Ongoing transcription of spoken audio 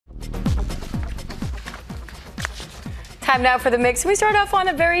Time now for the mix. We start off on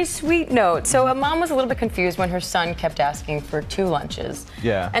a very sweet note. So a mom was a little bit confused when her son kept asking for 2 lunches.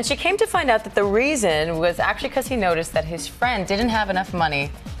 Yeah. And she came to find out that the reason was actually because he noticed that his friend didn't have enough money.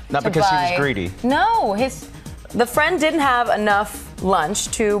 Not because he was greedy. No, the friend didn't have enough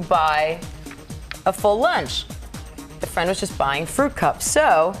lunch to buy a full lunch. The friend was just buying fruit cups.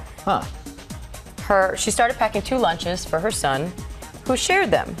 So she started packing 2 lunches for her son, who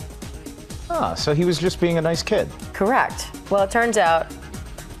shared them. Ah, so he was just being a nice kid. Correct. Well, it turns out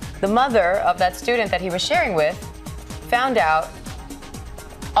the mother of that student that he was sharing with found out,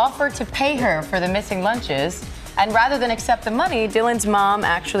 offered to pay her for the missing lunches, and rather than accept the money, Dylan's mom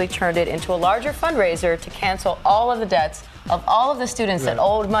actually turned it into a larger fundraiser to cancel all of the debts of all of the students that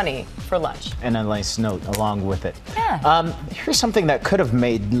owed money for lunch. And a nice note along with it. Yeah. Here's something that could have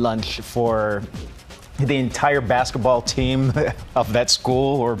made lunch for the entire basketball team of that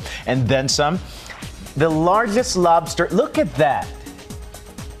school, and then some. The largest lobster. Look at that.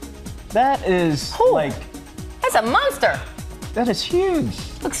 That is That's a monster. That is huge.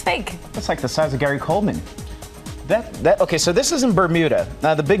 Looks fake. That's like the size of Gary Coleman. Okay, so this is in Bermuda.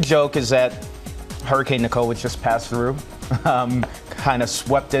 Now the big joke is that Hurricane Nicole, which just passed through, kind of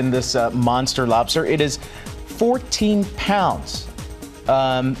swept in this monster lobster. It is 14 pounds.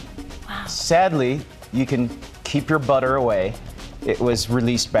 Wow. Sadly, you can keep your butter away. It was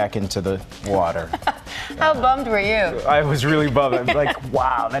released back into the water. How bummed were you? I was really bummed. I'm like,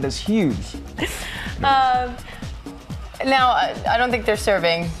 wow, that is huge. Now, I don't think they're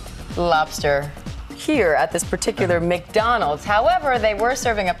serving lobster here at this particular McDonald's. However, they were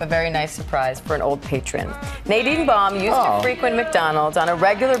serving up a very nice surprise for an old patron. Nadine Baum used to frequent McDonald's on a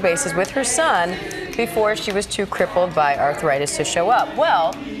regular basis with her son before she was too crippled by arthritis to show up.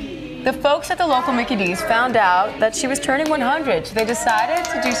 Well, the folks at the local Mickey D's found out that she was turning 100, so they decided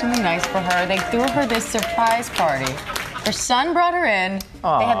to do something nice for her. They threw her this surprise party. Her son brought her in.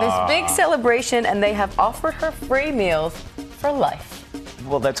 Aww. They had this big celebration, and they have offered her free meals for life.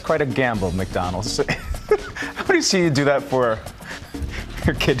 Well, that's quite a gamble, McDonald's. How do you see you do that for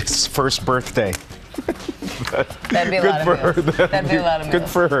your kid's first birthday? That'd be a lot of meals. That'd be a lot of meals. Good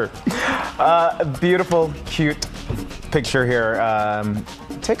for her. A beautiful, cute picture here.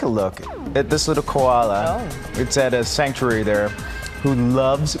 Take a look at this little koala. Oh. It's at a sanctuary there, who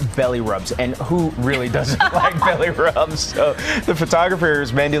loves belly rubs, and who really doesn't like belly rubs. So the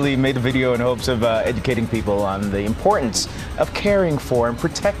photographers, Mandy Lee, made a video in hopes of educating people on the importance of caring for and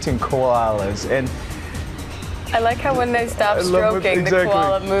protecting koalas. And I like how when they stop stroking, the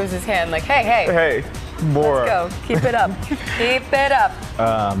koala moves his hand like, hey, hey. Hey, more. Let's go. Keep it up. Keep it up.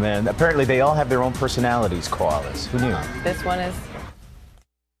 Oh, man. Apparently they all have their own personalities, koalas. Who knew? This one is